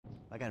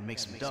gotta make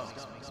some dough.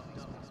 So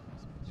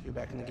you're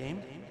back in the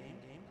game?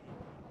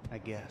 I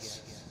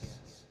guess.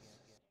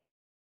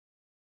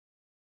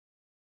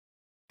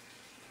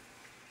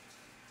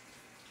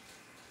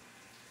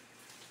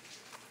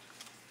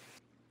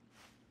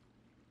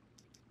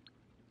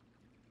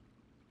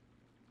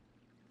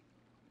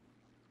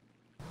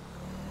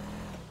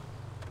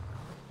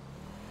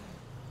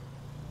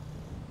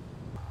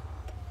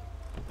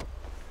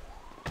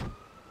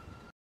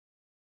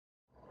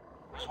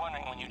 Was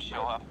wondering when you'd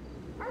show up.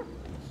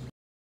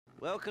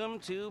 Welcome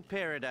to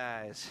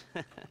paradise.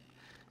 If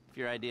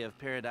your idea of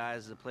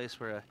paradise is a place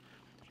where a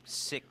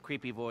sick,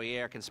 creepy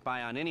voyeur can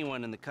spy on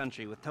anyone in the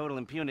country with total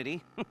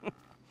impunity.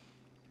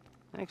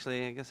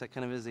 Actually, I guess that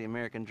kind of is the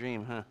American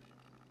dream,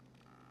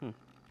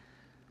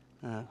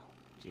 huh?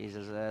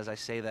 Jesus, as I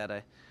say that,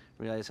 I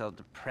realize how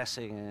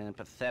depressing and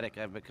pathetic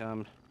I've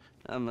become.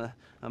 I'm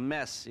a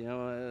mess, you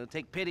know,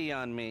 take pity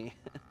on me.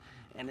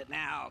 End it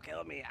now,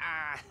 kill me,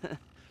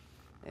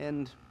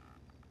 And...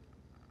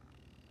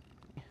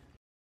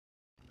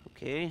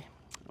 Okay,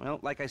 well,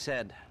 like I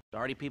said,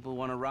 already people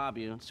want to rob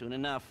you. Soon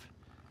enough,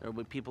 there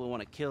will be people who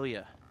want to kill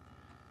you.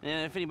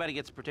 And if anybody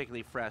gets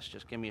particularly fresh,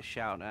 just give me a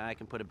shout. I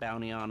can put a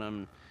bounty on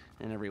them,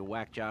 and every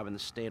whack job in the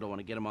state will want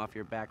to get them off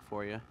your back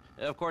for you.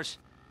 Of course,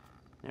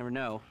 never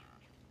know.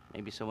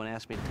 Maybe someone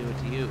asked me to do it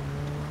to you.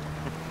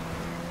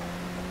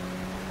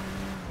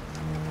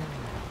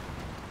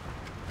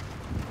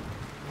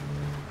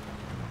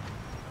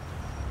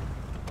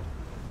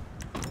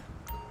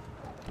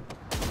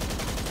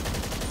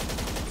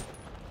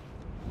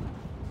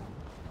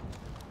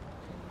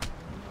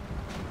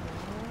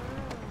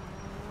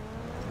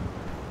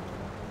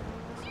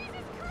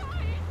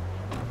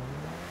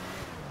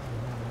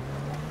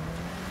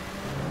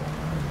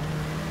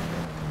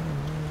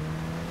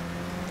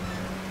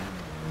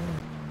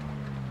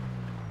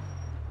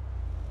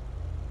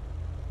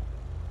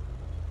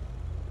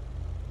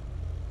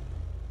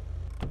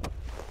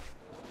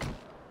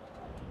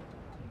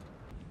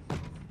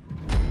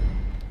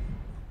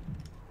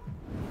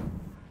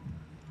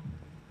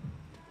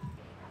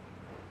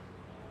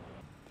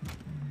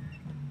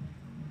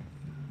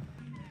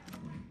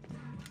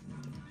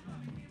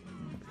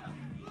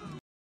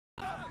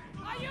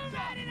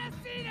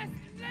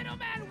 Little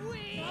man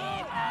weed!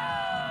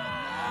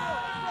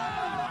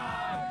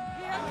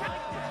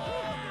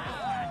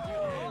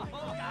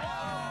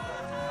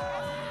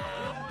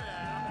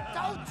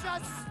 Don't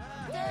just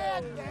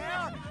stand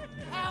there!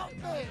 Help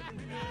me!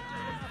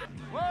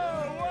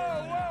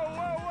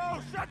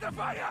 Whoa! Shut the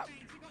fuck up!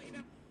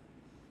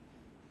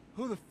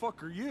 Who the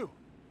fuck are you?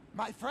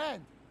 My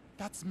friend.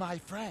 That's my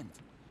friend.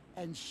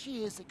 And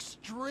she is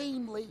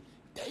extremely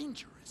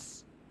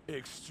dangerous.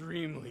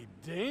 Extremely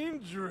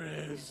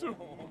dangerous.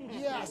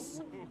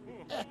 Yes,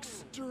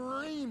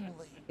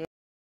 extremely.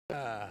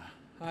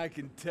 I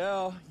can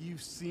tell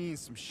you've seen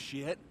some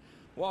shit.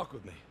 Walk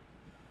with me.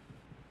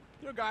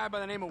 You know a guy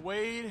by the name of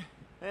Wade?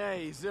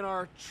 Hey, he's in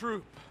our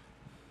troop.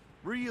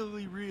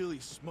 Really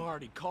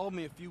smart. He called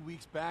me a few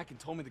weeks back and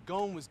told me the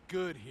going was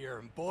good here,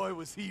 and boy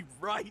was he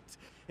right.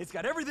 It's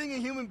got everything a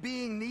human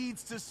being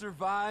needs to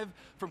survive,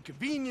 from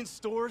convenience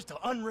stores to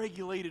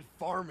unregulated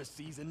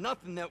pharmacies, and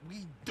nothing that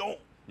we don't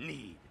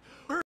need.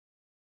 We're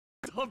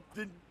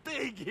something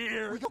big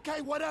here.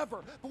 Okay,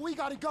 whatever, but we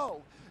gotta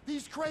go.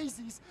 These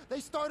crazies, they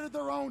started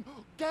their own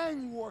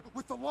gang war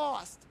with the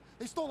Lost.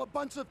 They stole a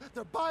bunch of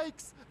their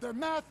bikes, their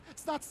meth.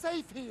 It's not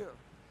safe here.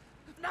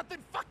 Nothing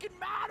fucking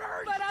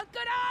matters! But I'll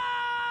get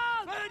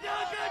out! But I'll get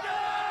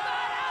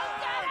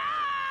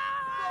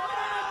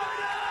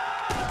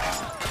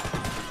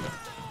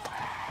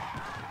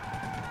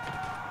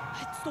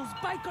It's those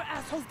biker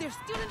assholes. They're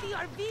stealing the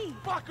RV.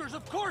 Fuckers,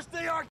 of course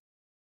they are!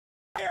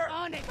 Here!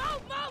 On it.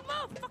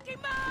 Move! Fucking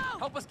move!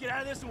 Help us get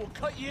out of this and we'll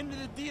cut you into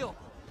the deal.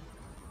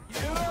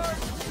 You're going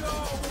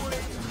nowhere!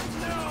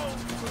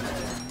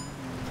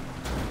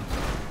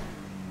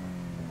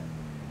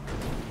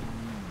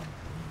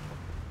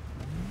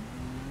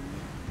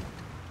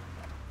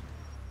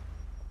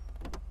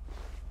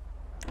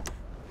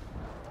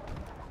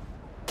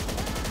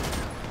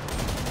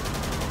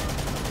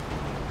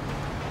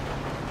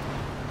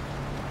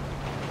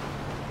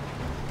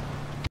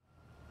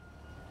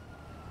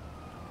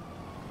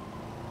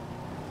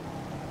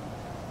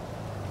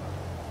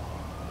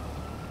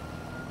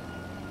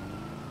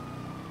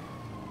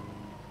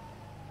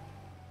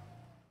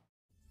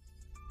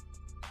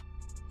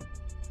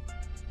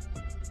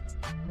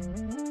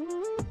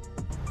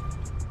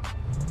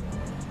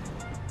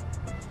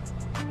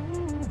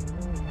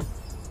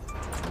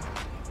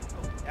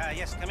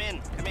 Yes, come in.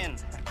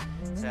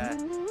 It's,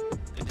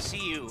 good to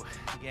see you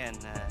again.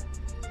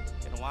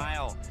 Been a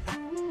while.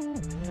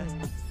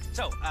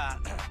 So, I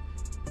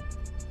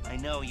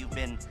know you've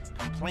been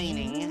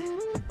complaining,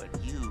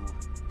 but you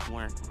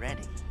weren't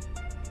ready.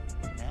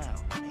 Now,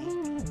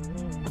 maybe,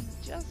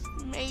 just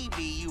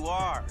maybe you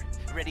are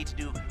ready to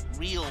do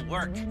real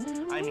work.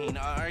 I mean,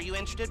 are you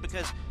interested?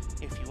 Because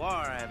if you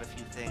are, I have a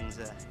few things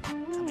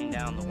coming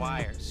down the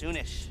wire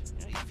soonish.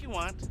 If you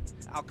want,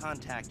 I'll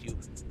contact you.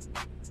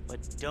 But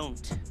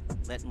don't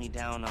let me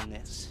down on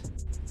this.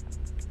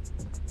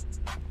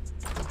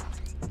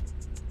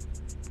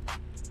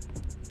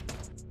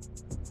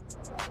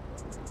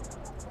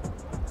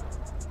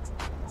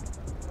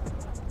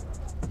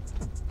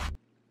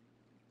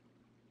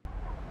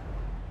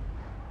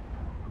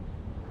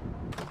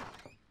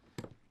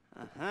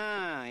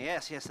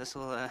 Yes, this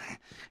will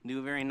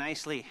do very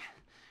nicely.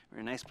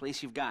 Very nice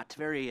place you've got.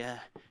 Very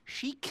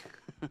chic.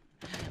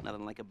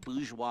 Nothing like a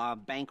bourgeois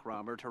bank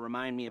robber to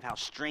remind me of how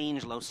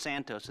strange Los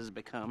Santos has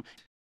become.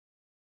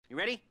 You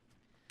ready?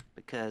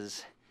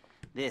 Because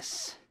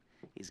this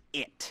is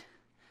it.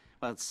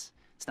 Well, it's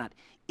not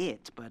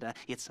it, but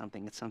it's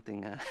something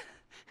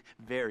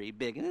very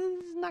big.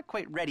 It's not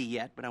quite ready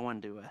yet, but I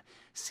wanted to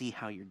see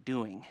how you're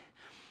doing.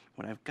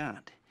 What I've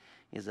got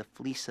is a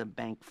Fleesa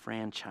Bank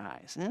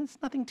franchise. And it's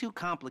nothing too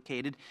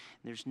complicated.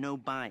 There's no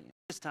buy-in.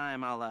 This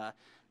time I'll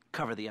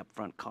cover the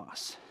upfront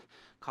costs.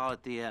 Call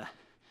it the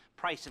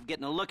price of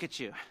getting a look at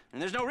you.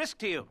 And there's no risk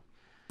to you.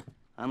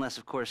 Unless,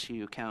 of course,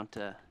 you count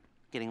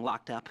getting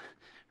locked up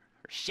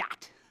or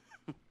shot.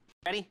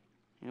 Ready?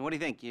 What do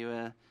you think? You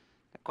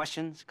got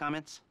questions,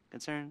 comments,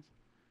 concerns?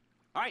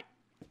 All right.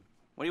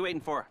 What are you waiting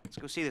for? Let's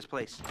go see this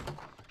place.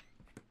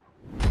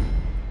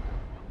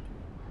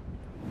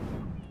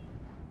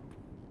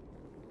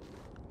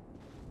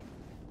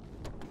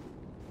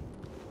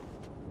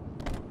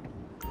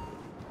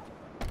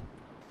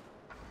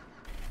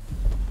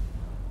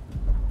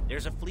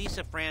 There's a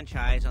Fleesa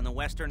franchise on the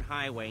Western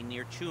Highway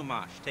near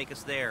Chumash. Take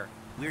us there.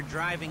 We're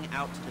driving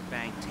out to the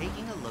bank,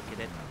 taking a look at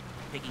it,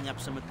 picking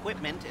up some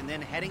equipment, and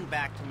then heading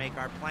back to make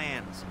our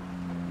plans.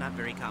 Not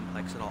very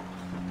complex at all.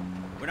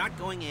 We're not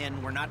going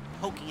in, we're not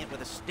poking it with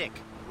a stick.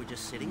 We're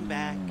just sitting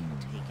back,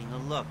 taking a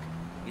look.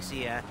 You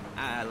see,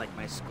 I like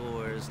my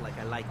scores like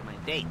I like my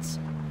dates.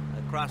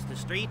 Across the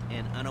street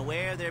and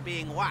unaware they're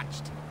being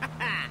watched.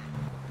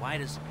 Why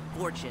does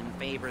fortune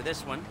favor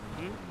this one?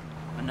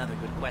 Another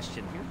good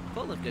question. You're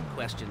full of good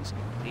questions.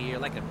 You're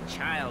like a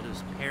child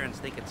whose parents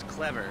think it's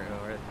clever,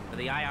 or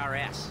the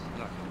IRS.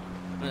 Look,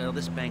 well,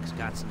 this bank's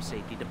got some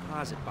safety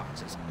deposit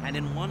boxes, and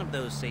in one of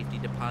those safety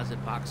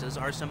deposit boxes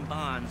are some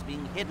bonds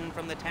being hidden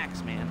from the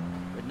tax man,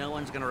 but no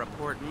one's gonna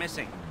report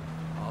missing.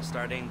 All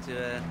starting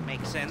to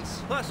make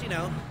sense. Plus, you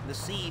know, the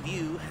sea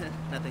view.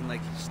 Nothing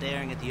like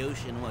staring at the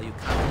ocean while you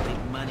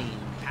contemplate money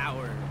and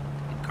power,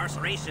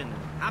 incarceration,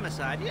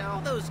 homicide, you know,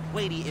 all those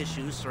weighty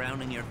issues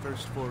surrounding your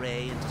first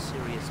foray into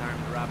serious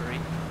armed robbery.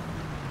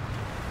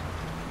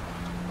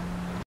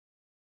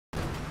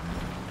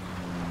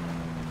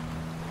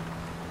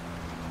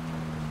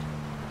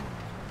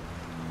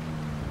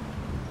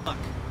 Look,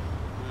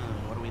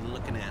 what are we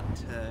looking at?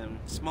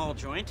 Small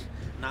joint,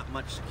 not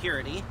much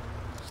security.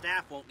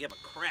 Staff won't give a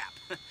crap,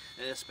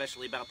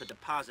 especially about the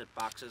deposit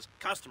boxes.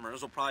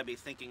 Customers will probably be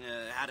thinking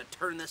how to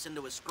turn this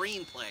into a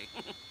screenplay.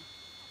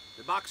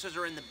 The boxes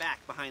are in the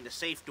back behind a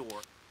safe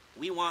door.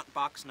 We want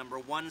box number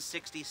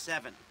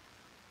 167.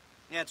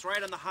 Yeah, it's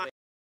right on the high.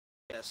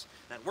 Yes,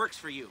 that works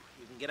for you.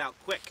 You can get out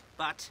quick,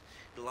 but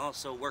it'll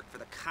also work for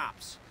the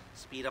cops.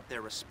 Speed up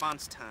their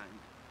response time.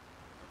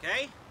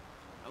 Okay?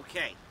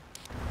 Okay.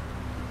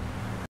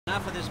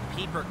 Enough of this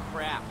peeper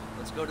crap.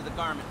 Let's go to the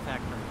garment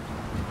factory.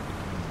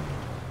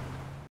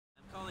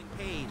 I'm calling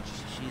Paige.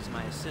 She's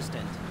my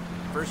assistant.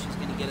 First she's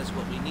gonna get us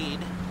what we need,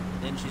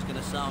 then she's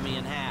gonna saw me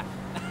in half.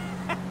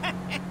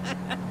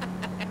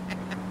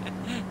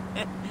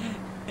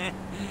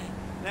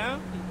 No?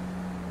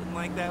 Didn't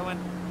like that one?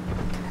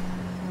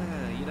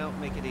 You don't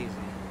make it easy.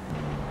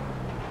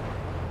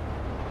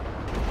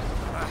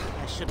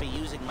 I should be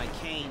using my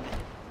cane.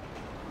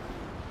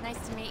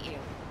 Nice to meet you.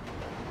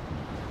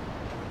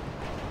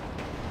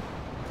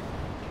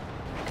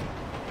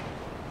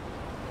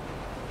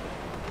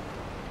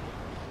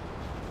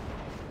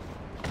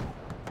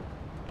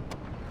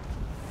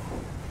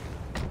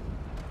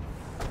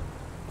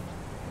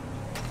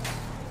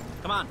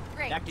 Come on,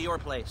 Great. back to your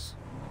place.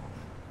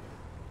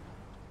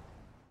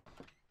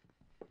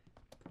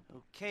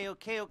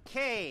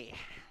 Okay.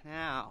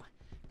 Now,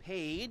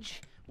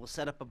 Paige, we'll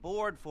set up a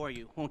board for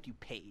you, won't you,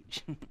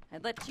 Paige?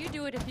 I'd let you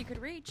do it if you could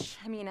reach.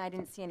 I mean, I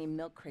didn't see any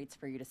milk crates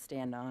for you to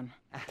stand on.